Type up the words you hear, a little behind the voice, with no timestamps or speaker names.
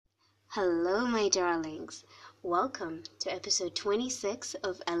Hello, my darlings. Welcome to episode 26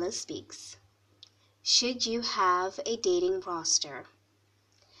 of Ella Speaks. Should you have a dating roster?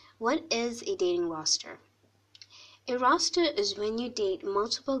 What is a dating roster? A roster is when you date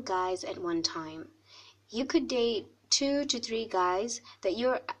multiple guys at one time. You could date 2 to 3 guys that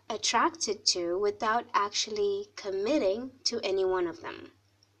you're attracted to without actually committing to any one of them.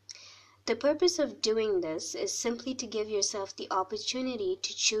 The purpose of doing this is simply to give yourself the opportunity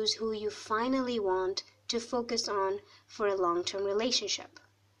to choose who you finally want to focus on for a long-term relationship.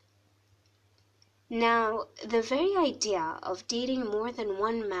 Now, the very idea of dating more than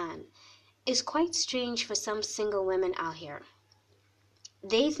one man is quite strange for some single women out here.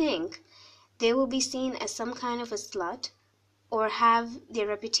 They think they will be seen as some kind of a slut or have their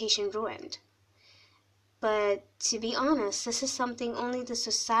reputation ruined. But to be honest, this is something only the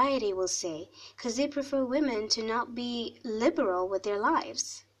society will say, because they prefer women to not be liberal with their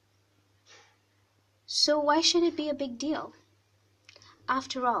lives. So why should it be a big deal?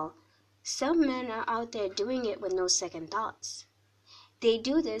 After all, some men are out there doing it with no second thoughts. They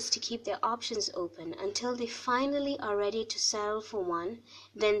do this to keep their options open until they finally are ready to settle for one,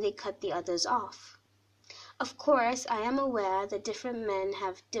 then they cut the others off. Of course, I am aware that different men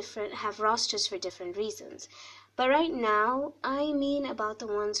have rosters for different reasons, but right now, I mean about the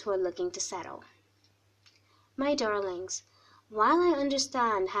ones who are looking to settle. My darlings, while I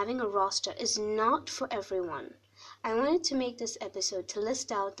understand having a roster is not for everyone, I wanted to make this episode to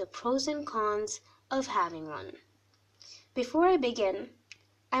list out the pros and cons of having one. Before I begin,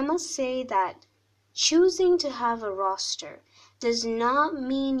 I must say that choosing to have a roster does not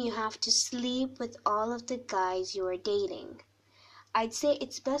mean you have to sleep with all of the guys you are dating. I'd say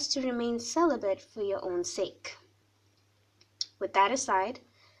it's best to remain celibate for your own sake. With that aside,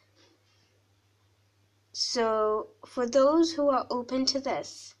 so for those who are open to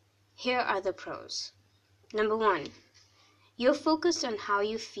this, here are the pros. Number 1, you're focused on how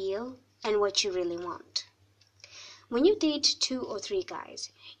you feel and what you really want. When you date 2 or 3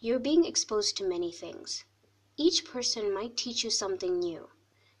 guys, you're being exposed to many things. Each person might teach you something new,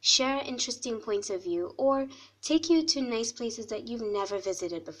 share interesting points of view, or take you to nice places that you've never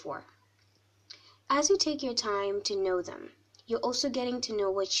visited before. As you take your time to know them, you're also getting to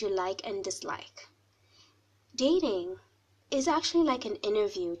know what you like and dislike. Dating is actually like an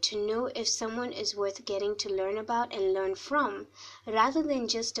interview to know if someone is worth getting to learn about and learn from, rather than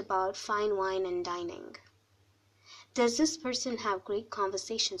just about fine wine and dining. Does this person have great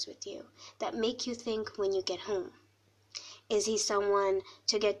conversations with you that make you think when you get home? Is he someone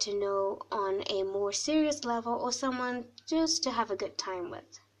to get to know on a more serious level or someone just to have a good time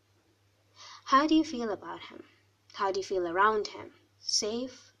with? How do you feel about him? How do you feel around him?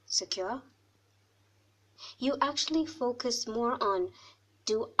 Safe? Secure? You actually focus more on,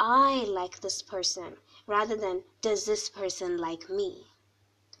 do I like this person, rather than, does this person like me?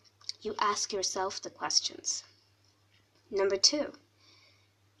 You ask yourself the questions. Number 2,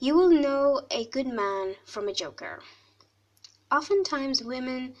 you will know a good man from a joker. Oftentimes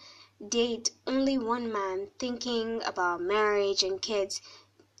women date only one man thinking about marriage and kids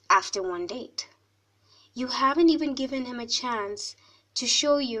after one date. You haven't even given him a chance to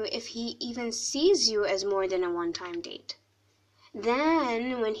show you if he even sees you as more than a one-time date.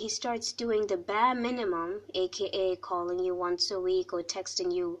 Then when he starts doing the bare minimum, aka calling you once a week or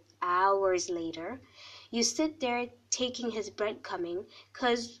texting you hours later, you sit there taking his breadcrumbing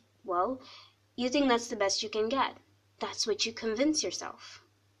because, well, you think that's the best you can get. That's what you convince yourself.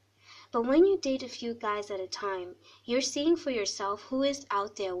 But when you date a few guys at a time, you're seeing for yourself who is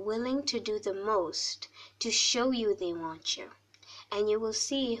out there willing to do the most to show you they want you. And you will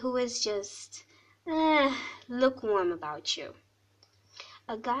see who is just lukewarm about you.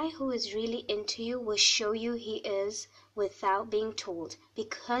 A guy who is really into you will show you he is without being told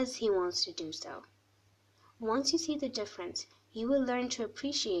because he wants to do so. Once you see the difference, you will learn to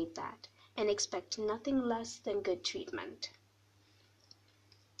appreciate that and expect nothing less than good treatment.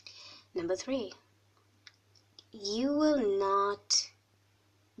 Number 3, you will not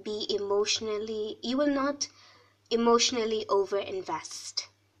emotionally overinvest.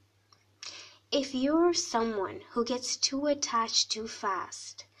 If you're someone who gets too attached too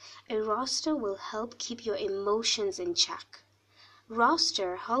fast, a roster will help keep your emotions in check.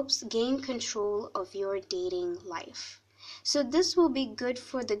 Roster helps gain control of your dating life. So this will be good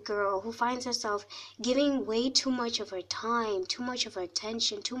for the girl who finds herself giving way too much of her time, too much of her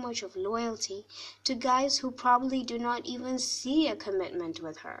attention, too much of loyalty to guys who probably do not even see a commitment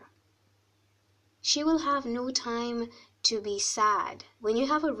with her. She will have no time to be sad. When you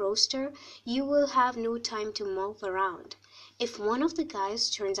have a roster, you will have no time to mope around. If one of the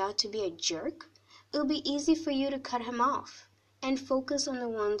guys turns out to be a jerk, it'll be easy for you to cut him off and focus on the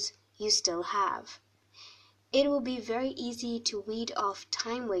ones you still have. It will be very easy to weed off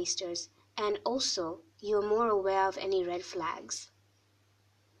time wasters, and also you're more aware of any red flags.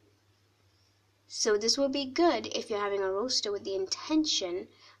 So this will be good if you're having a roster with the intention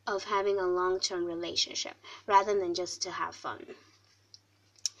of having a long-term relationship rather than just to have fun.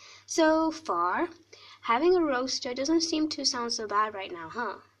 So far, having a roster doesn't seem to sound so bad right now,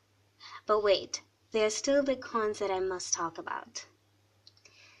 huh? But wait, there are still the cons that I must talk about.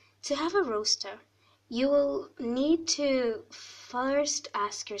 To have a roster, you will need to first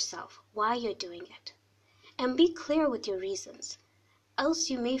ask yourself why you're doing it, and be clear with your reasons, else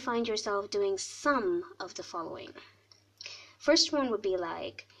you may find yourself doing some of the following. First one would be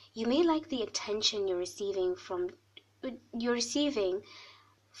like, you may like the attention you're receiving from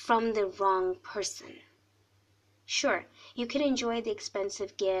the wrong person. Sure, you can enjoy the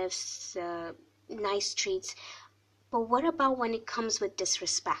expensive gifts, nice treats, but what about when it comes with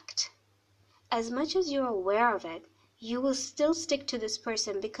disrespect? As much as you're aware of it, you will still stick to this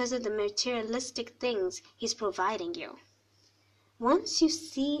person because of the materialistic things he's providing you. Once you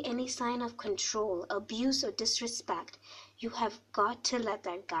see any sign of control, abuse, or disrespect, you have got to let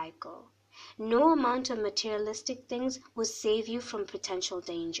that guy go. No amount of materialistic things will save you from potential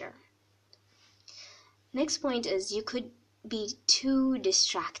danger. Next point is you could be too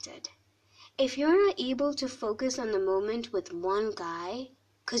distracted. If you're not able to focus on the moment with one guy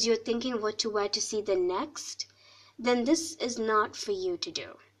because you're thinking of what to wear to see the next, then this is not for you to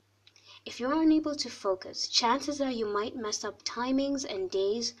do. If you're unable to focus, chances are you might mess up timings and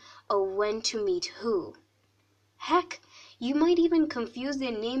days of when to meet who. Heck, you might even confuse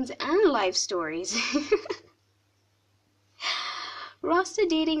their names and life stories. Roster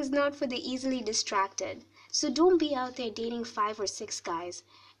dating is not for the easily distracted, so don't be out there dating 5 or 6 guys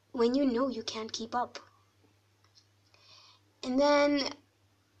when you know you can't keep up. And then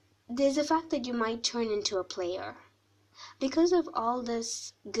there's the fact that you might turn into a player. Because of all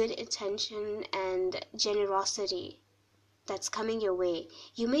this good attention and generosity that's coming your way,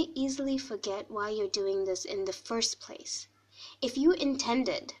 you may easily forget why you're doing this in the first place. If you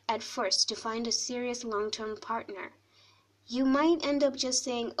intended at first to find a serious long-term partner, you might end up just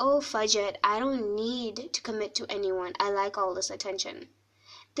saying, oh, fudge it, I don't need to commit to anyone, I like all this attention.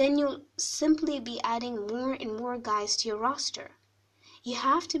 Then you'll simply be adding more and more guys to your roster. You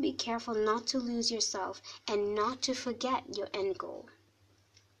have to be careful not to lose yourself and not to forget your end goal.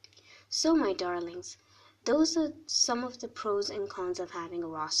 So, my darlings, those are some of the pros and cons of having a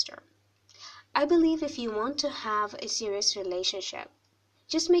roster. I believe if you want to have a serious relationship,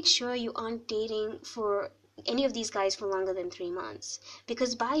 just make sure you aren't dating for any of these guys for longer than 3 months,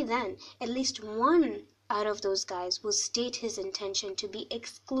 because by then, at least one out of those guys will state his intention to be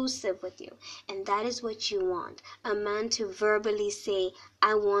exclusive with you, and that is what you want, a man to verbally say,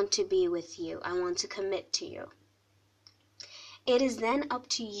 I want to be with you, I want to commit to you. It is then up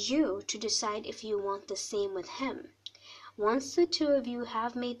to you to decide if you want the same with him. Once the two of you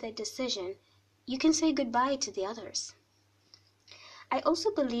have made that decision, you can say goodbye to the others. I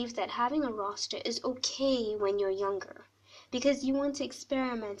also believe that having a roster is okay when you're younger, because you want to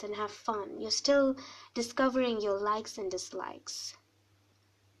experiment and have fun. You're still discovering your likes and dislikes.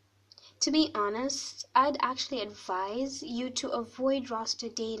 To be honest, I'd actually advise you to avoid roster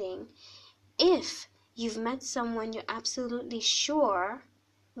dating if you've met someone you're absolutely sure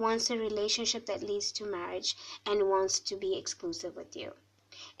wants a relationship that leads to marriage and wants to be exclusive with you.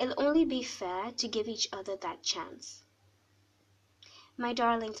 It'll only be fair to give each other that chance. My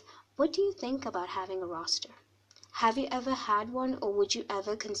darlings, what do you think about having a roster? Have you ever had one, or would you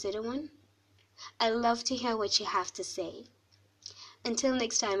ever consider one? I'd love to hear what you have to say. Until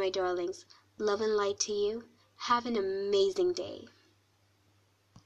next time, my darlings, love and light to you. Have an amazing day.